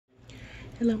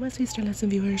Hello my Sisterless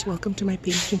and viewers, welcome to my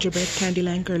Pink Gingerbread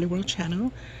Candyland Girly World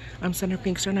channel. I'm Sandra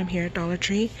Pinkster and I'm here at Dollar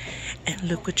Tree, and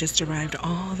look what just arrived,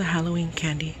 all the Halloween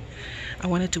candy. I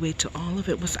wanted to wait till all of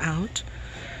it was out,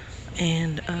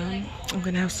 and I'm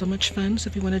gonna have so much fun. So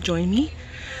if you want to join me,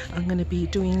 I'm gonna be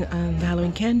doing the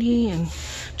Halloween candy and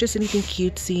just anything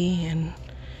cutesy and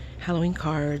Halloween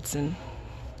cards and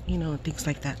you know, things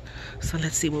like that. So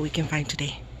let's see what we can find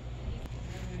today.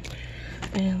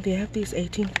 And they have these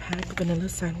 18-pack vanilla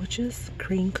sandwiches,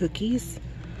 cream cookies,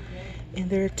 and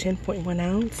they're 10.1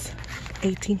 ounce,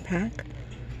 18-pack.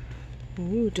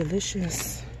 Ooh,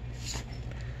 delicious.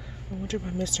 I wonder if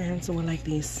Mr. Hanson would like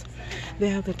these. They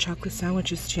have the chocolate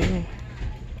sandwiches too,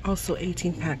 also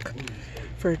 18-pack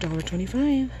for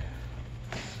 $1.25.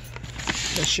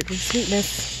 The sugary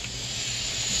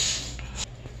sweetness.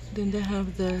 Then they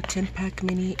have the 10-pack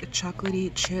mini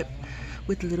chocolatey chip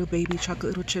with little baby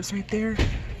chocolate little chips right there,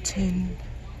 10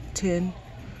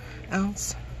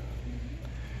 ounce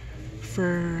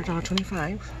for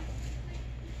 $1.25.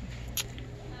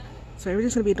 So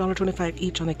everything's gonna be $1.25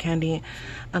 each on the candy,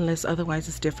 unless otherwise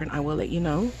it's different. I will let you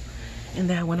know. And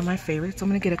they have one of my favorites. I'm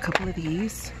gonna get a couple of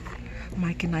these,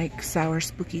 Mike and Ike Sour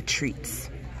Spooky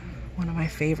Treats. One of my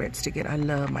favorites to get. I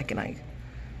love Mike and Ike.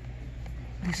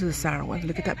 These are the sour ones.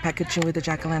 Look at that packaging with the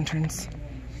jack-o'-lanterns.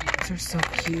 These are so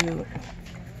cute.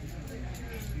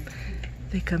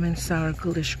 They come in sour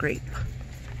ghoulish grape.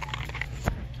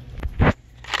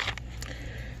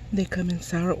 They come in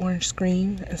sour orange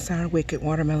scream and sour wicked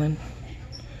watermelon.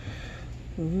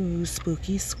 Ooh,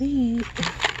 spooky sweet.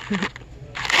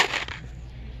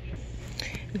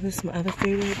 This is my other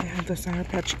favorite. I have the Sour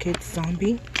Patch Kids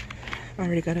Zombie. I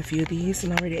already got a few of these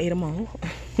and I already ate them all.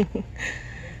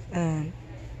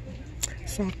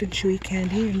 Soft and chewy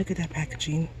candy, and look at that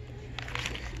packaging.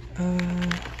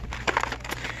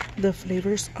 The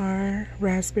flavors are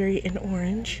raspberry and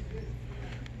orange.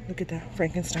 Look at that,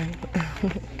 Frankenstein.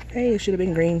 Hey, it should have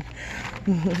been green.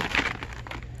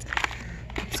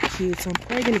 It's cute, so I'm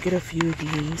probably gonna get a few of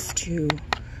these too.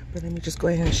 But let me just go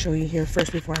ahead and show you here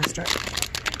first before I start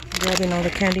grabbing all the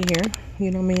candy here.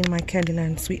 You know me and my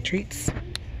Candyland sweet treats.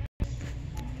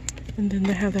 And then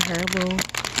they have the Haribo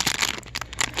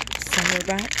sour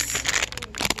bats.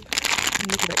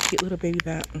 Look at that cute little baby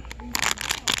bat.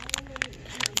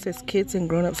 It says kids and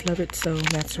grown-ups love it, so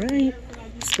that's right.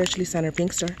 Especially Sandra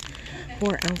Pinkster.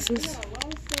 4 ounces.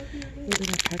 Look at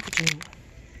that packaging.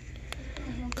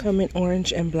 Come in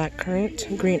orange and black currant,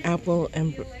 green apple,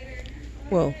 and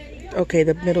well, okay,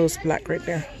 the middle is black right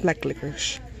there, black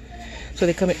licorice. So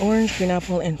they come in orange, green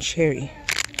apple, and cherry.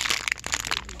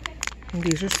 And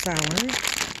these are sour.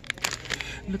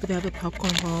 Look at that, the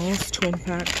popcorn balls, twin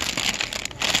pack.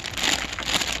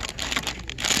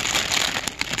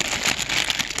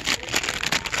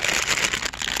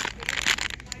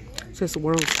 It says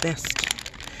world's best.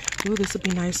 Ooh, this would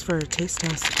be nice for a taste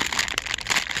test.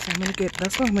 So I'm gonna get,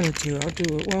 that's what I'm gonna do. I'll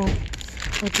do a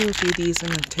few of these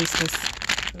in a taste test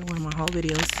in one of my haul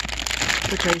videos,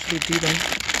 which I usually do them.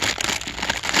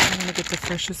 I'm gonna get the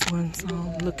freshest ones.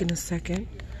 I'll look in a second.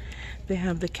 They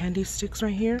have the candy sticks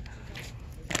right here.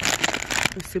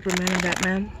 The Superman and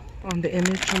Batman on the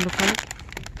image on the front.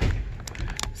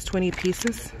 It's 20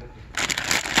 pieces.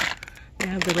 They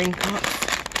have the ring pops,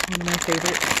 one of my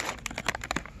favorites.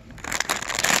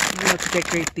 I love to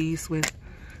decorate these with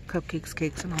cupcakes,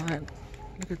 cakes, and all that.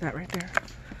 Look at that right there.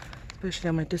 Especially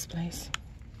on my displays.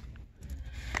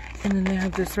 And then they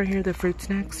have this right here, the fruit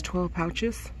snacks, 12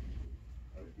 pouches.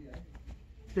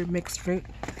 They're mixed fruit.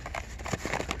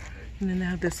 And then they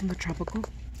have this in the tropical,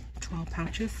 12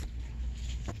 pouches.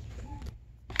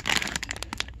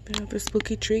 They have the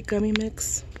spooky treat gummy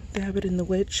mix. They have it in the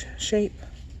witch shape.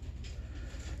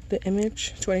 The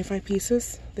image, 25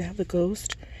 pieces. They have the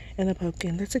ghost and the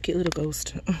pumpkin. That's a cute little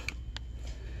ghost.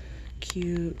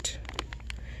 Cute.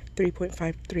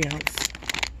 3.53 ounce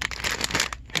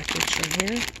package right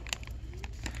here.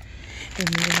 And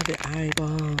then they have the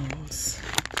eyeballs.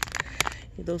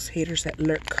 Those haters that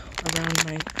lurk around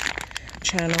my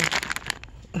channel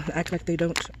act like they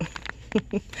don't.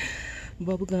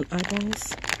 Bubblegum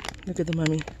eyeballs. Look at the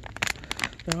mummy.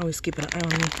 They're always keeping an eye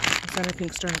on me. Sandra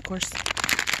Pinkster, of course.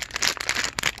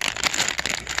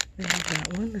 They have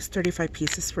that one. It's 35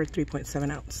 pieces for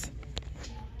 3.7 ounce.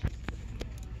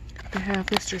 They have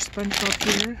Mr. SpongeBob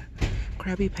here.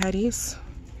 Krabby Patties.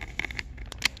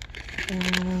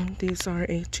 And these are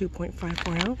a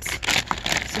 2.54 ounce.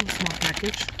 Some small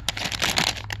package.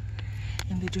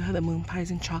 And they do have the moon pies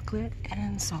in chocolate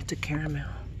and salted caramel.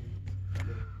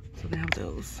 So they have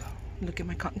those. Look at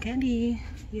my cotton candy.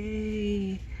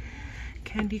 Yay.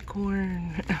 Candy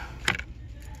corn.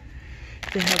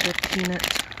 They have the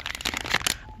peanut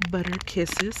butter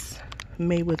kisses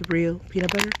made with real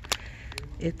peanut butter.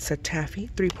 It's a taffy,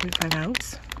 3.5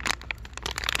 ounce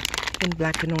in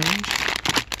black and orange.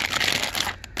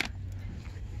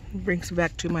 Brings me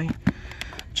back to my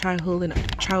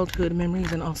childhood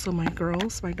memories, and also my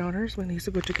daughters, when they used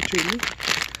to go trick-or-treating.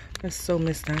 I so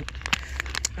miss that.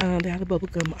 They have the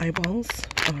bubblegum eyeballs.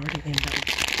 Oh, I already named that.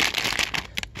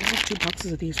 I have 2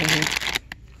 boxes of these right here.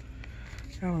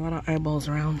 I have a lot of eyeballs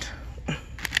around. And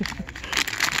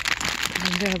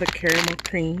they have the caramel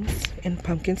creams in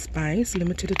pumpkin spice,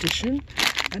 limited edition.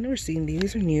 I've never seen these.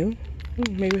 These are new.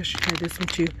 Maybe I should try this one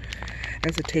too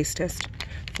as a taste test.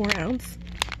 4 ounce.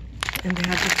 And they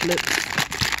have the flipped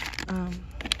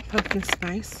pumpkin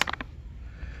spice.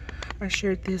 I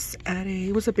shared this at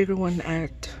it was a bigger one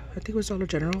at, I think it was Dollar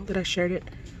General that I shared it.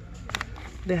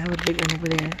 They have a big one over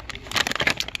there.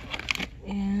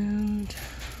 And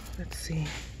let's see.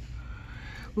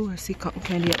 Ooh, I see cotton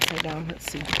candy upside down.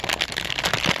 Let's see.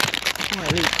 Oh,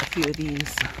 I need a few of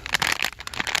these.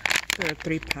 They're a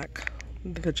 3-pack.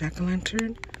 The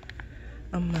jack-o'-lantern,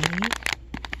 a mummy,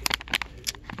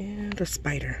 and a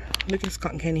spider. Look at this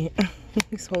cotton candy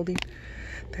he's holding.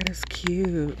 That is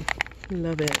cute.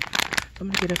 Love it. I'm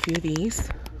gonna get a few of these.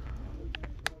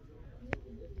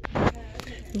 Oh,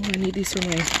 I need these for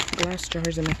my glass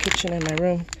jars in my kitchen and my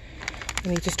room. I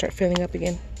need to start filling up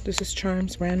again. This is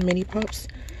Charms brand Mini Pops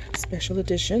special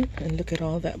edition, and look at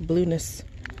all that blueness,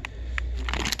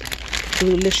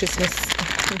 blueliciousness.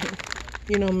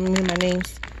 You know me, my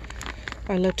names.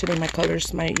 I love to name my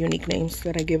colors, my unique names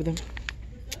that I give them.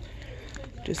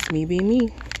 Just me being me.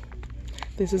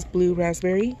 This is blue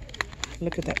raspberry.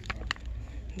 Look at that.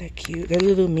 They're cute. They're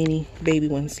little mini baby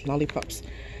ones, lollipops.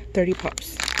 30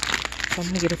 pops. So I'm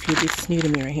gonna get a few of these. New to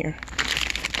me right here.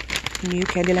 New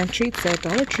Candyland treats at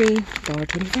Dollar Tree,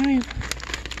 $1.25.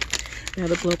 They have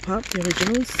the Glow Pop, the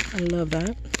originals. I love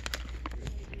that.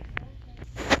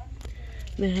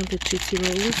 They have the Tootsie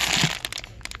Rolls.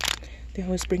 They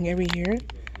always bring every year.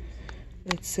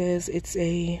 It says it's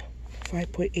a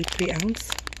 5.83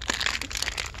 ounce.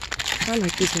 I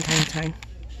like these from time to time.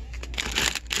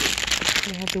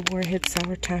 They have the Warhead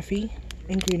Sour Taffy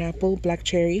in green apple, black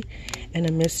cherry, and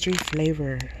a mystery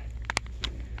flavor.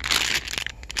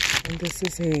 And this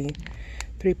is a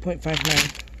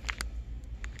 3.59.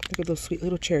 Look at those sweet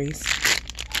little cherries.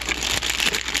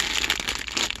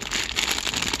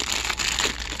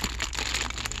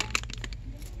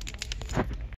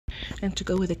 And to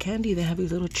go with the candy, they have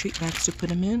these little treat bags to put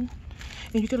them in.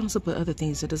 And you can also put other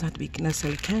things. It doesn't have to be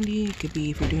necessarily candy. It could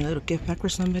be if you're doing a little gift pack for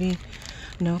somebody.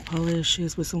 Nail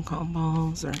polishes with some cotton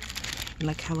balls, or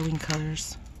like Halloween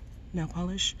colors. Nail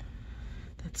polish.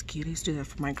 That's cute. I used to do that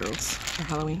for my girls for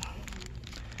Halloween.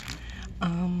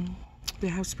 They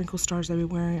have sprinkle stars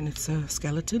everywhere, and it's a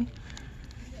skeleton.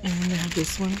 And they have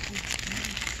this one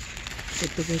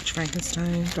with the witch,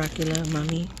 Frankenstein, Dracula,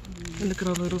 Mummy. And look at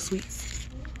all the little sweets.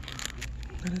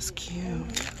 That is cute.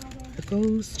 The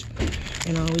ghost.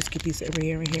 And I always get these every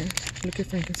year right here. Look at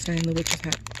Frankenstein, the witch's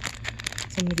hat.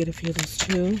 So I'm gonna get a few of those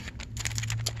too.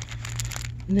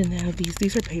 And then they have these.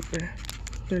 These are paper.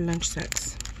 They're lunch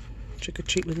sets. Trick or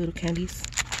treat with little candies.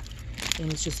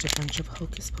 And it's just a bunch of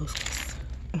hocus pocus.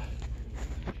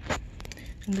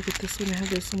 And look at this one. I have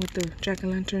this one with the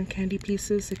jack-o'-lantern candy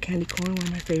pieces. The candy corn, one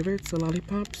of my favorites. The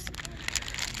lollipops.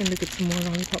 And look at some more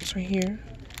lollipops right here.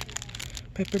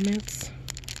 Peppermints.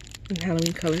 In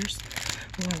Halloween colors.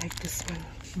 Oh, I like this one.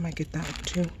 I might get that one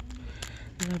too.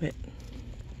 I love it.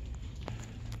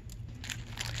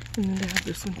 And then they have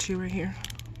this one too right here.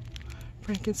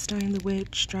 Frankenstein, the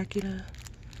witch, Dracula.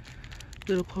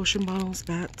 Little potion bottles,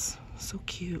 bats. So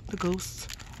cute. The ghosts.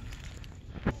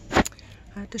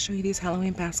 I have to show you these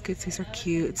Halloween baskets. These are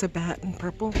cute. It's a bat in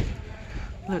purple.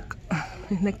 Look,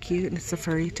 isn't that cute? And it's a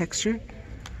furry texture.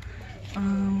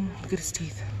 Look at his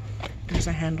teeth. There's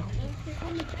a handle.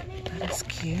 That is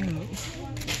cute.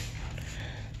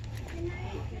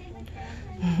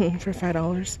 For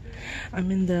 $5.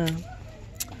 I'm in the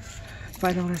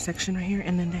 $5 section right here,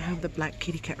 and then they have the black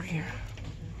kitty cat right here.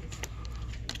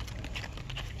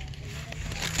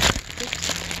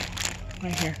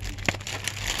 Right here.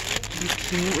 He's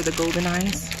cute with the golden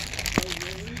eyes.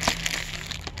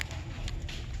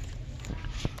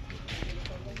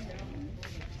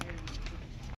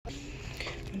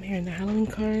 I'm here in the Halloween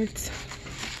cards.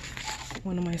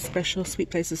 One of my special sweet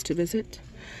places to visit.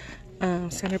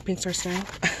 Center Pink Star Style.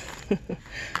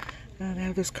 They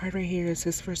have this card right here. It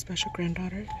says for a special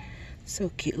granddaughter. So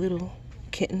cute, little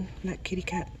kitten, black kitty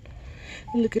cat.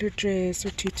 And look at her dress, her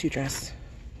tutu dress.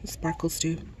 It sparkles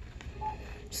too.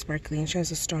 Sparkly, and she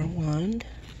has a star wand.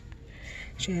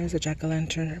 She has a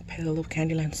jack-o'-lantern, her pail of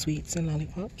Candyland sweets and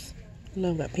lollipops.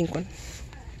 Love that pink one.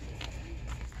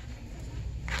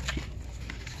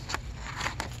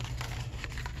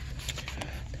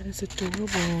 That is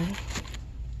adorable.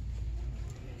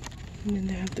 And then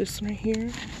they have this one right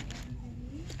here.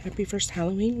 Happy first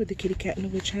Halloween with the kitty cat and the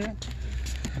witch hat.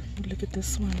 And look at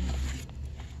this one.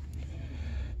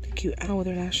 The cute owl with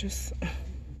her lashes.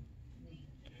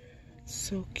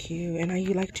 So cute. And I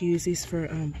like to use these for,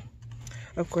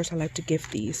 of course I like to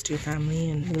gift these to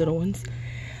family and the little ones.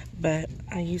 But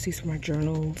I use these for my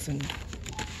journals and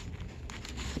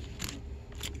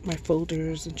my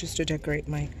folders and just to decorate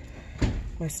my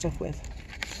stuff with.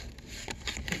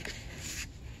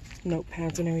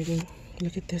 Notepads and everything.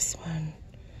 Look at this one.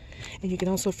 And you can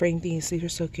also frame these. These are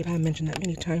so cute. I mentioned that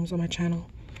many times on my channel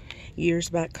years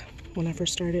back when I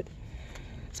first started.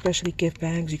 Especially gift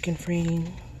bags you can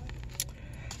frame.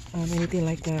 Anything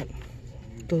like that.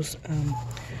 Those,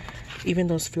 even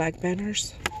those flag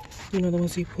banners. You know, the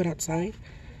ones you put outside.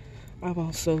 I've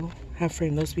also have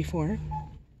framed those before.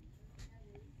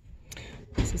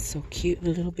 This is so cute. The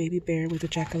little baby bear with a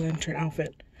jack-o'-lantern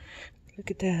outfit.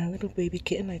 Look at that little baby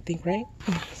kitten, I think, right?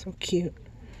 Oh, so cute.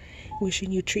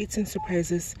 Wishing you treats and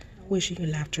surprises. Wishing you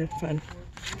laughter and fun.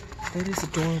 That is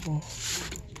adorable.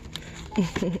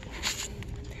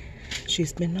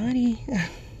 She's been naughty.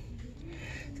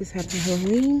 This is Happy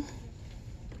Halloween.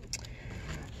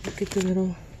 Look at the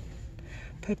little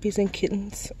puppies and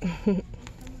kittens.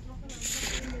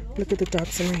 Look at the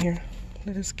Dachshund right here.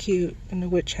 That is cute. And the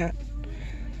witch hat.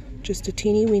 Just a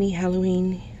teeny weeny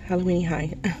Halloweeny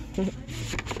high.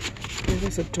 That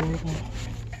is adorable.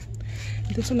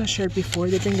 This one I shared before.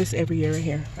 They bring this every year right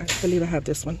here. I believe I have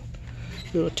this one.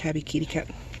 Little tabby kitty cat.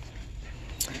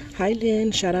 Hi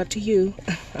Lynn, shout out to you.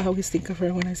 I always think of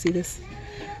her when I see this.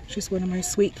 She's one of my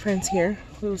sweet friends here.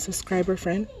 Little subscriber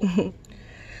friend.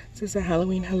 This is a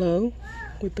Halloween hello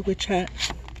with the witch hat.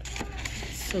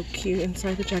 So cute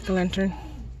inside the jack-o'-lantern.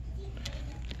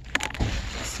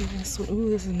 See this one. Ooh,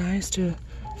 this is nice to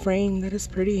frame. That is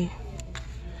pretty.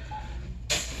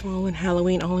 Fall and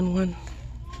Halloween all in one.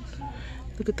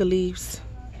 Look at the leaves.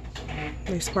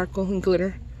 They sparkle and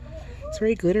glitter. It's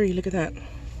very glittery. Look at that.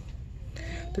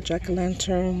 The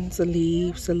jack-o'-lanterns, the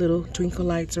leaves, the little twinkle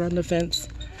lights around the fence.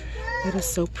 That is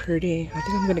so pretty. I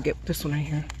think I'm going to get this one right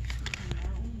here.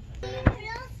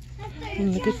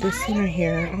 And look at this one right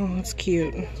here. Oh, it's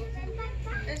cute.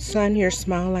 Sun, your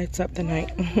smile lights up the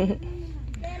night.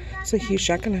 It's a huge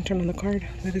jack-o'-lantern on the card.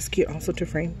 That is cute also to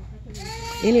frame.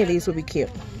 Any of these will be cute.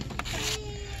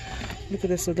 Look at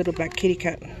this, a little black kitty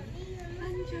cat.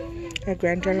 A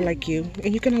granddaughter like you.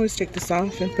 And you can always take this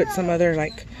off and put some other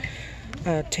like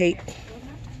tape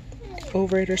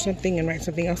over it or something and write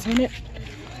something else on it.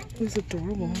 It's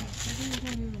adorable.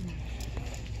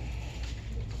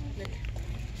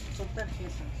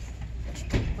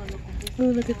 Oh,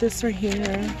 look at this right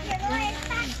here.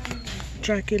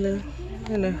 Dracula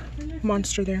and a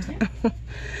monster there.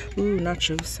 Ooh,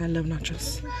 nachos. I love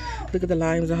nachos. Look at the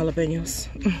limes and jalapenos.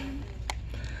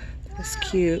 That's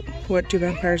cute. What do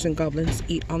vampires and goblins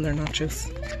eat on their nachos?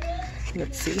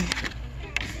 Let's see.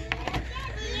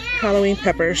 Halloween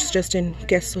peppers, just in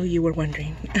case so you were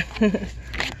wondering.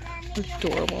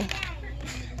 Adorable.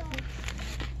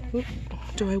 Ooh,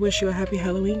 do I wish you a happy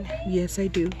Halloween? Yes, I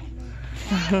do.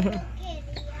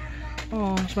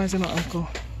 Oh, it reminds me of my uncle.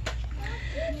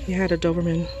 He had a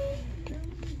Doberman.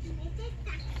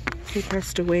 He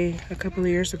passed away a couple of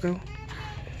years ago.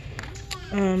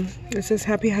 It says,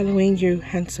 Happy Halloween, you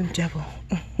handsome devil.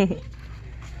 I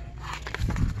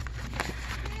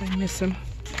miss him.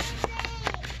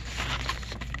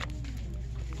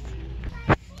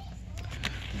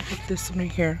 Look at this one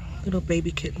right here. Little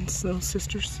baby kittens, little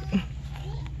sisters. It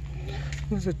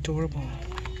was adorable.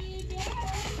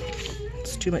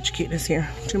 It's too much cuteness here.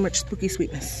 Too much spooky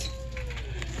sweetness.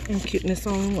 And cuteness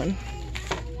all in one.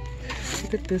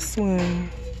 Look at this one.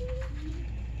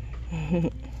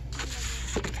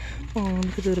 Oh,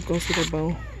 look at the little ghost with her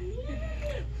bow.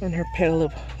 And her pail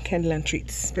of Candyland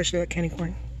treats, especially that candy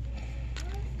corn.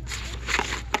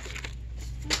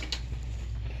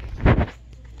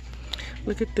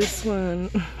 Look at this one.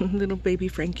 Little baby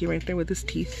Frankie right there with his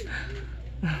teeth.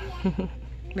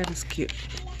 That is cute.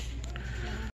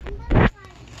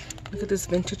 Look at this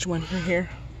vintage one right here.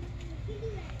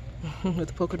 With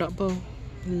the polka dot bow.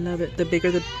 Love it. The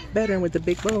bigger the better with the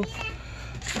big bow.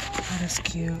 That is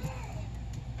cute.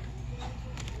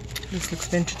 This looks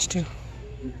vintage too.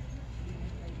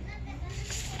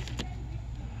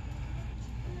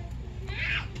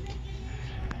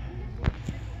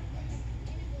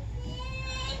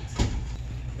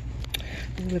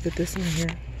 Look at this one here.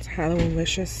 It's Halloween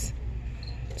wishes.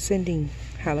 Sending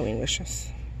Halloween wishes.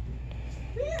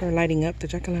 Or lighting up the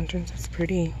jack-o'-lanterns. That's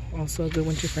pretty. Also a good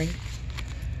one to frame.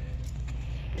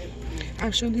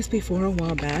 I've shown these before a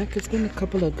while back. It's been a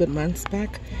couple of good months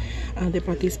back. They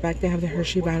brought these back. They have the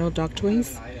Hershey vinyl dog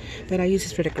toys that I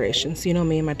use for decorations. You know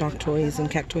me and my dog toys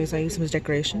and cat toys. I use them as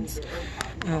decorations.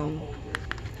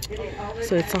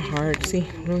 So it's a hard, see,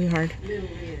 really hard.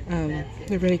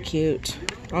 They're really cute.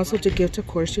 Also to gift, of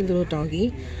course, your little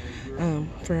doggy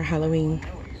for a Halloween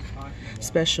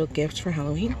special gift for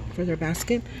Halloween for their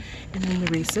basket. And then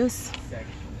the Reese's.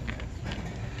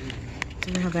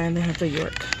 So they have that, and they have the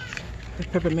York, the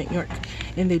peppermint York,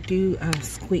 and they do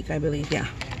squeak, I believe. Yeah.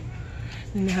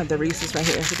 And they have the Reese's right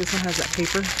here. So this one has that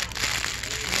paper,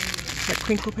 that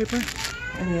crinkle paper,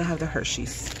 and then they have the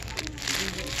Hershey's.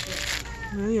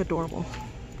 Really adorable.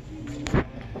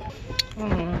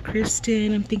 Oh,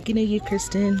 Kristen, I'm thinking of you,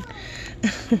 Kristen.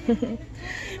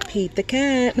 Pete the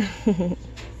cat.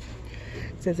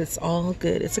 Says it's all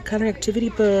good. It's a color activity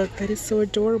book. That is so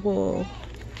adorable.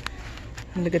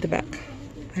 And look at the back.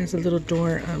 It has a little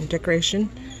door decoration,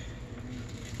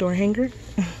 door hanger.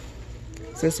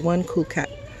 It says one cool cat.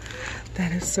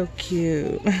 That is so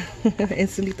cute. I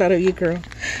instantly thought of you, girl.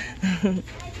 That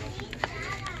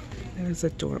is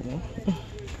adorable.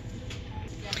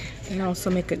 They also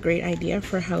make a great idea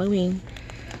for Halloween,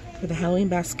 for the Halloween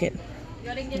basket.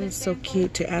 It is so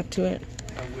cute to add to it.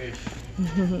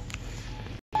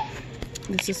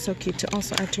 This is so cute to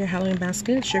also add to your Halloween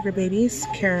basket. Sugar Babies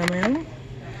caramel,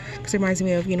 because it reminds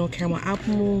me of, you know, caramel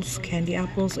apples, candy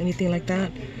apples, anything like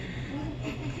that.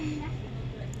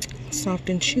 Soft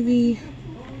and chewy.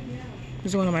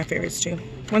 This is one of my favorites too.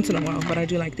 Once in a while, but I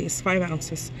do like these. 5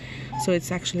 ounces. So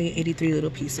it's actually 83 little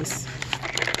pieces.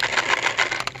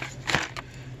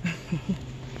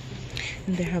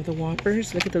 And they have the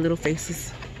Whoppers. Look at the little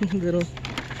faces. Little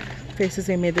faces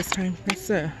they made this time. That's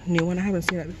a new one. I haven't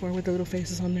seen that before with the little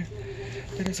faces on there.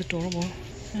 That is adorable.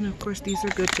 And of course, these are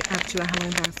good to add to a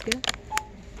Halloween basket.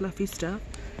 Fluffy stuff.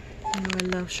 I know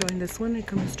I love showing this one. It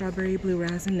comes with strawberry, blue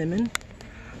raz, and lemon.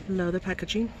 Love the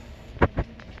packaging.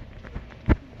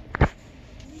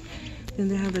 Then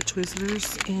they have the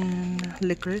Twizzlers in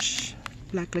licorice,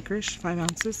 black licorice, 5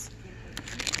 ounces.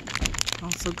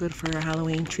 Also good for a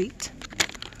Halloween treat.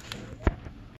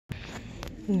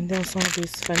 And they also have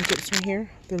these fun dips right here.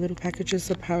 The little packages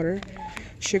of powder,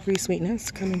 sugary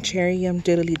sweetness, come in cherry yum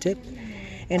diddly dip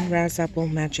and raz apple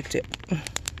magic dip.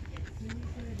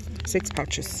 6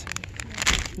 pouches,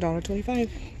 $1.25.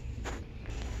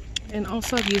 And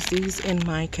also I've used these in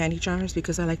my candy jars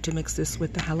because I like to mix this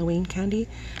with the Halloween candy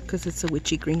because it's a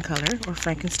witchy green color or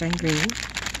Frankenstein green.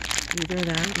 Either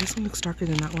that. This one looks darker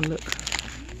than that one. Look.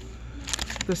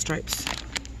 The stripes.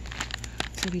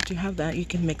 So if you do have that, you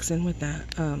can mix in with that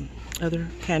other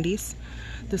candies.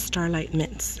 The Starlight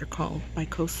Mints, they're called, by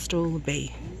Coastal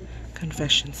Bay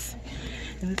Confessions.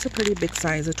 And it's a pretty big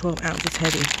size, a 12 ounce. It's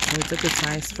heavy, so it's a good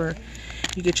size for,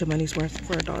 you get your money's worth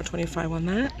for $1.25 on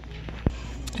that.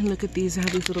 And look at these. I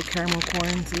have these little caramel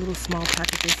corns, little small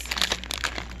packages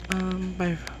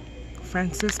by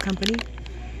Francis Company,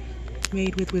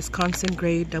 made with Wisconsin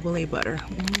grade AA butter.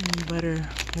 Butter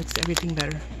makes everything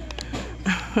better.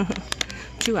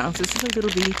 2 ounces. It's a little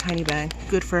bitty tiny bag.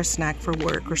 Good for a snack for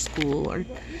work or school, or,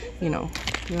 you know,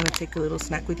 you want to take a little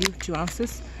snack with you. 2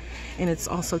 ounces. And it's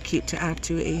also cute to add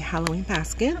to a Halloween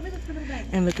basket.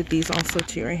 And look at these also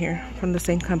too right here from the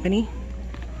same company.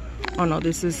 Oh no,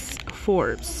 this is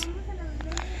Forbes.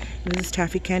 This is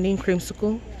taffy candy and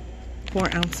creamsicle,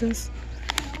 4 ounces.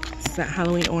 It's that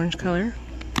Halloween orange color.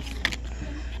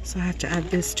 So I have to add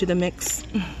this to the mix.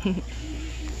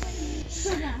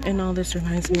 And all this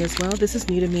reminds me as well. This is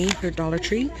new to me for Dollar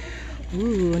Tree.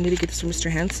 Ooh, I need to get this from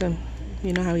Mr. Handsome.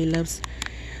 You know how he loves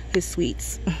his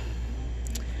sweets.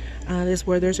 This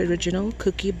Werther's Original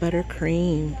Cookie Butter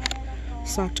Cream.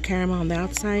 Soft caramel on the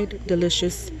outside.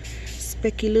 Delicious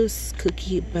speculoos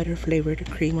cookie butter flavored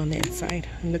cream on the inside.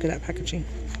 And look at that packaging.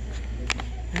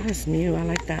 That is new. I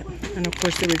like that. And of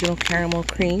course the original caramel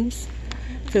creams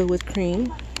filled with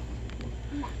cream.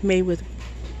 Made with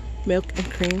milk and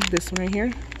cream. This one right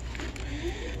here.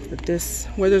 But this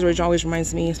Werther's Original always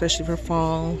reminds me, especially for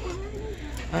fall,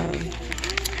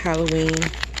 Halloween.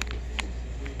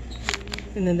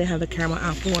 And then they have the caramel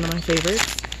apple, one of my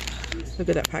favorites. Look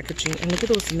at that packaging. And look at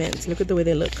those mints. Look at the way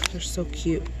they look. They're so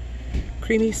cute.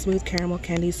 Creamy, smooth caramel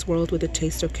candy swirled with a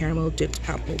taste of caramel dipped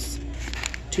apples.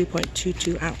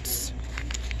 2.22 ounce.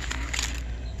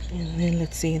 And then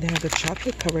let's see, they have the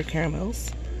chocolate covered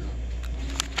caramels.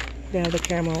 They have the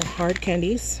caramel hard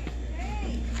candies.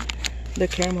 The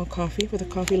caramel coffee for the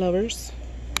coffee lovers.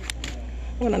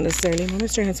 Well, not necessarily. My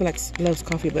Mr. Hanson loves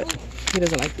coffee, but he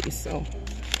doesn't like these, so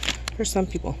for some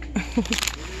people.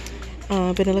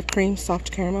 Vanilla cream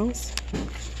soft caramels.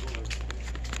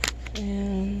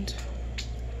 And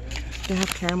they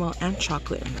have caramel and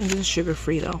chocolate. And this is sugar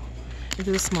free though. This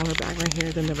is a smaller bag right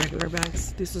here than the regular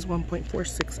bags. This is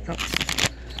 1.46 ounce.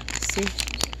 See?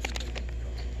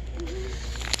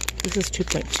 This is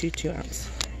 2.22 ounce.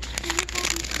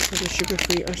 So the sugar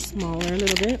free are smaller a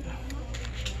little bit.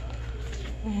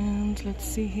 And let's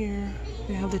see here.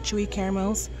 They have the chewy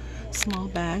caramels, small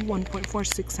bag,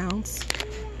 1.46 ounce.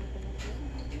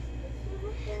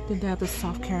 Then they have the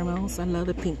soft caramels. I love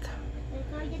the pink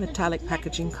metallic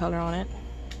packaging color on it.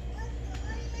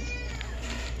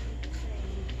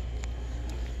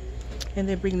 And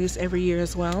they bring these every year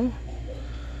as well.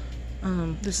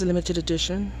 This is a limited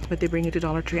edition, but they bring it to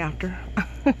Dollar Tree after.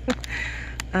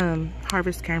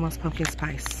 Harvest Caramels Pumpkin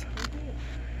Spice,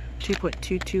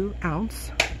 2.22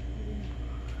 ounce.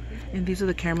 And these are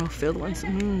the caramel filled ones.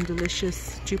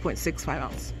 Delicious, 2.65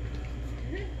 ounce.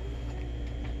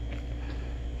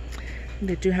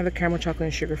 They do have a caramel chocolate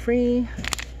and sugar free.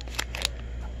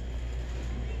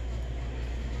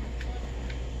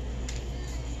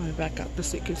 Let me back up this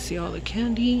so you can see all the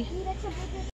candy.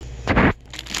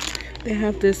 They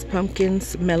have this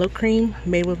pumpkins mellow cream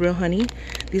made with real honey.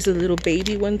 These are the little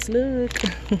baby ones, look.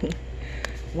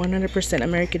 100%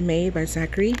 American made by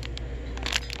Zachary.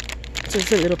 So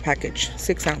it's a little package,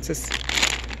 6 ounces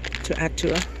to add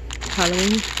to a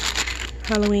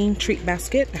Halloween treat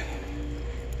basket.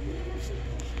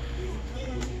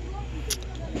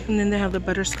 And then they have the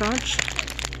butterscotch.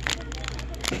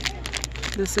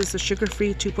 This is the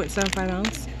sugar-free 2.75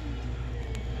 ounce.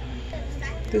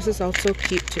 This is also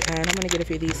cute to add. I'm going to get a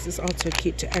few of these. This is also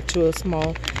cute to add to a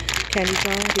small candy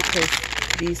jar because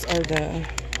these are the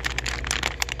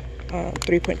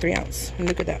 3.3 ounce. And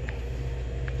look at that.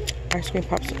 Ice cream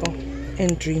popsicle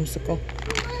and dreamsicle.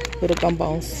 Little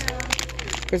gumballs.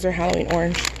 Because they're Halloween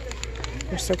orange.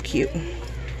 They're so cute.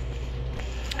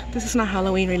 This is not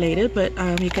Halloween related, but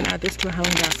you can add this to a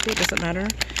Halloween basket. Doesn't matter.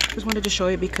 Just wanted to show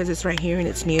it because it's right here and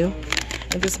it's new.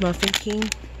 And this Muffin King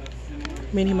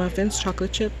mini muffins,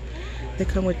 chocolate chip. They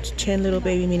come with 10 little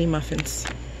baby mini muffins.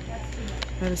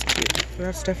 That is cute. So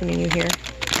that's definitely new here.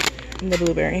 And the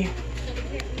blueberry.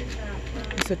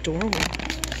 It's adorable.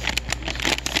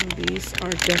 So these are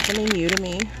definitely new to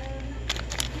me.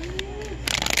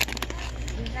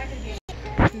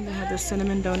 And they have the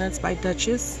cinnamon donuts by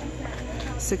Duchess.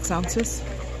 6 ounces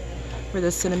for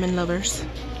the cinnamon lovers.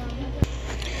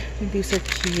 And these are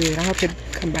cute. I have to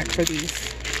come back for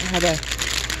these. I have a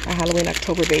Halloween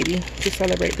October baby to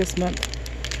celebrate this month.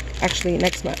 Actually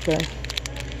next month, but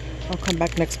I'll come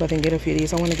back next month and get a few of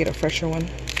these. I want to get a fresher one.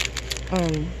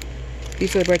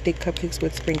 These are the birthday cupcakes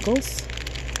with sprinkles.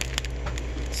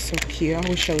 So cute. I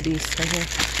always show these right here.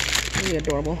 Really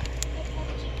adorable.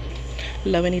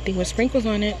 Love anything with sprinkles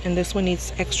on it. And this one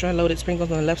needs extra loaded sprinkles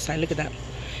on the left side. Look at that.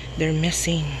 They're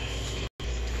missing.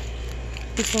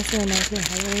 This also reminds me of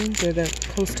Halloween. They're the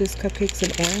Hostess cupcakes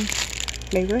in orange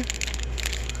flavor.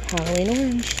 Halloween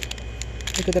orange.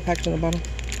 Look at the package on the bottom.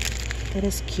 That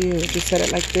is cute. Just set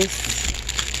it like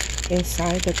this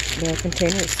inside the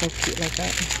container. It's so cute like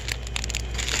that.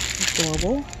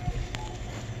 Adorable.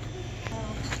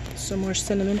 Some more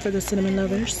cinnamon for the cinnamon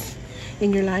lovers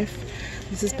in your life.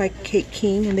 This is by Cake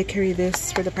King, and they carry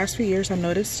this for the past few years. I've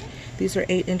noticed these are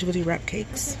 8 individually wrapped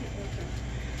cakes.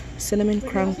 Cinnamon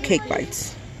crumb cake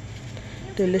bites.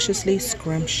 Deliciously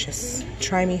scrumptious.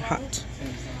 Try me hot.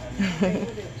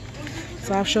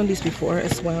 So I've shown these before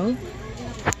as well.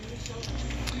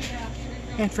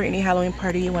 And for any Halloween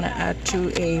party you want to add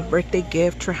to a birthday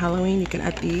gift for Halloween, you can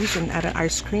add these and add an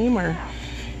ice cream, or,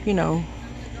 you know,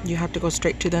 you have to go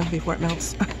straight to them before it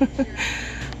melts.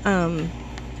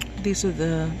 These are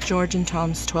the George and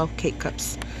Tom's 12 cake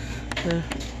cups. The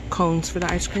cones for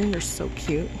the ice cream. They're so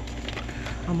cute.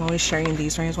 I'm always sharing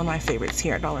these. Right, it's one of my favorites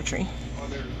here at Dollar Tree.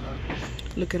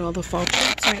 Look at all the fall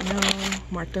treats right now.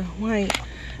 Martha White.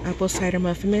 Apple cider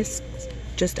muffin mix.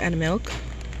 Just add milk.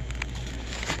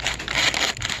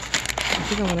 I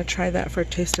think I want to try that for a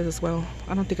taste as well.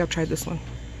 I don't think I've tried this one.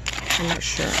 I'm not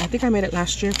sure. I think I made it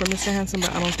last year for Mr. Hanson,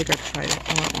 but I don't think I've tried it.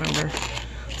 I don't remember.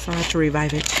 So I have to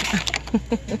revive it.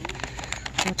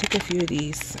 I'll take a few of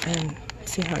these and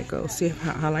see how it goes. See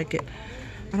how I like it.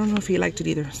 I don't know if he liked it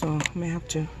either, so I may have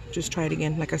to just try it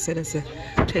again. Like I said, it's a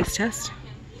taste test.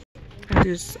 And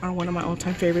these are one of my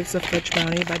all-time favorites, the Fudge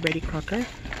Brownie by Betty Crocker.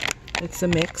 It's a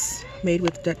mix made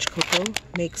with Dutch cocoa.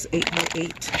 Makes 8 by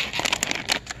 8.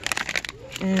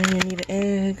 And you need an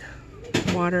egg,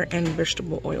 water, and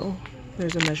vegetable oil.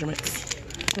 There's the measurements.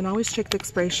 And always check the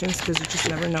expirations because you just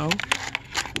never know.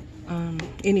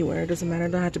 Anywhere, it doesn't matter.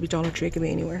 It don't have to be Dollar Tree, it can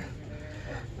be anywhere.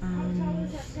 And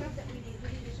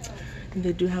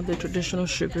they do have the traditional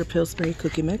sugar Pillsbury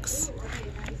cookie mix.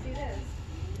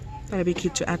 That'd be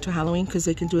cute to add to Halloween because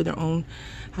they can do their own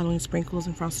Halloween sprinkles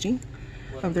and frosting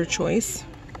of their choice.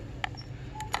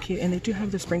 Cute. And they do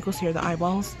have the sprinkles here, the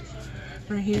eyeballs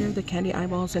right here, the candy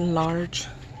eyeballs and large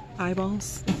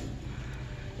eyeballs.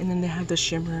 And then they have the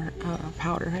shimmer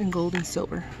powder in gold and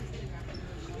silver.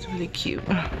 It's really cute.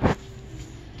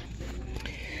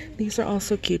 These are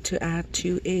also cute to add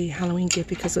to a Halloween gift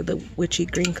because of the witchy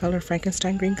green color,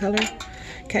 Frankenstein green color.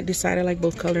 Can't decide, I like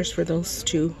both colors for those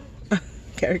two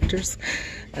characters.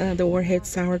 The Warhead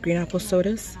Sour Green Apple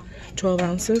Sodas, 12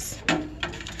 ounces.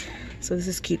 So this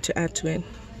is cute to add to it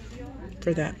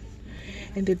for that.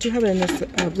 And they do have it in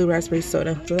this blue raspberry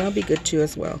soda, so that'll be good too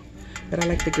as well. But I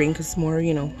like the green because it's more,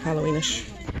 you know, Halloweenish.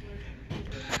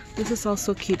 This is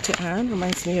also cute to add.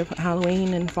 Reminds me of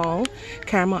Halloween and fall.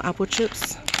 Caramel apple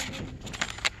chips.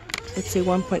 It's a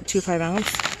 1.25 ounce.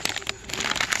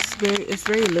 It's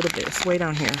very little bit. It's way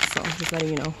down here, so I'm just letting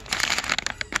you know.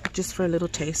 Just for a little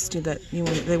taste that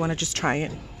they want to just try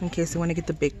it in case they want to get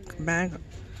the big bag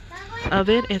of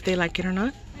it if they like it or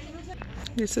not.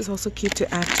 This is also cute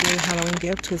to add to a Halloween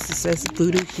gift because it says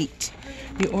Voodoo Heat,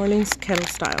 New Orleans kettle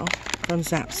style from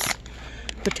Zapp's.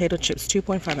 Potato chips,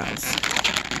 2.5 ounce.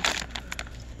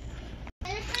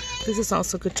 This is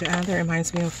also good to add. That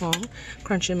reminds me of fall.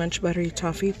 Crunchy Munch Buttery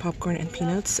Toffee, popcorn and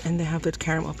peanuts, and they have the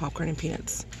caramel popcorn and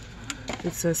peanuts.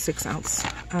 It's a 6 ounce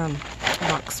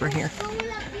box right here.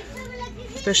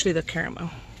 Especially the caramel.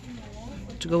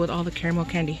 To go with all the caramel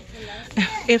candy.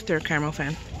 If they're a caramel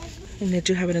fan. And they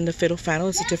do have it in the Fiddle Faddle.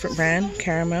 It's a different brand,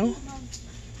 caramel.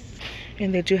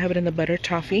 And they do have it in the butter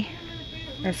toffee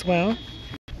as well.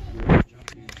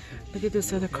 Look at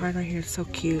this other card right here. It's so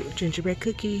cute. Gingerbread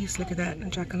cookies. Look at that. A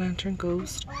jack-o'-lantern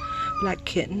ghost. Black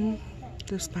kitten.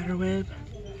 The spider web.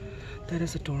 That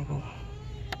is adorable.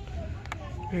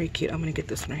 Very cute. I'm going to get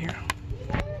this one right here.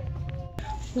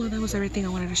 Well, that was everything I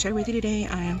wanted to share with you today.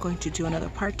 I am going to do another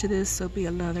part to this. So it'll be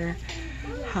another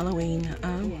Halloween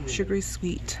sugary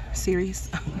sweet series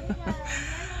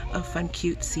of fun,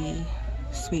 cutesy,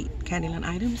 sweet Candyland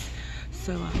items.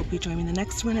 So I hope you join me in the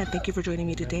next one. And thank you for joining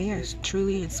me today. I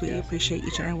truly and sweetly appreciate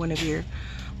each and every one of your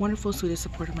wonderful, sweetest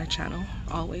support of my channel.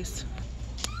 Always.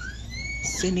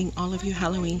 Sending all of you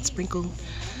Halloween sprinkled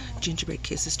gingerbread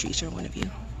kisses to each and every one of you.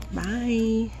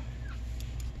 Bye.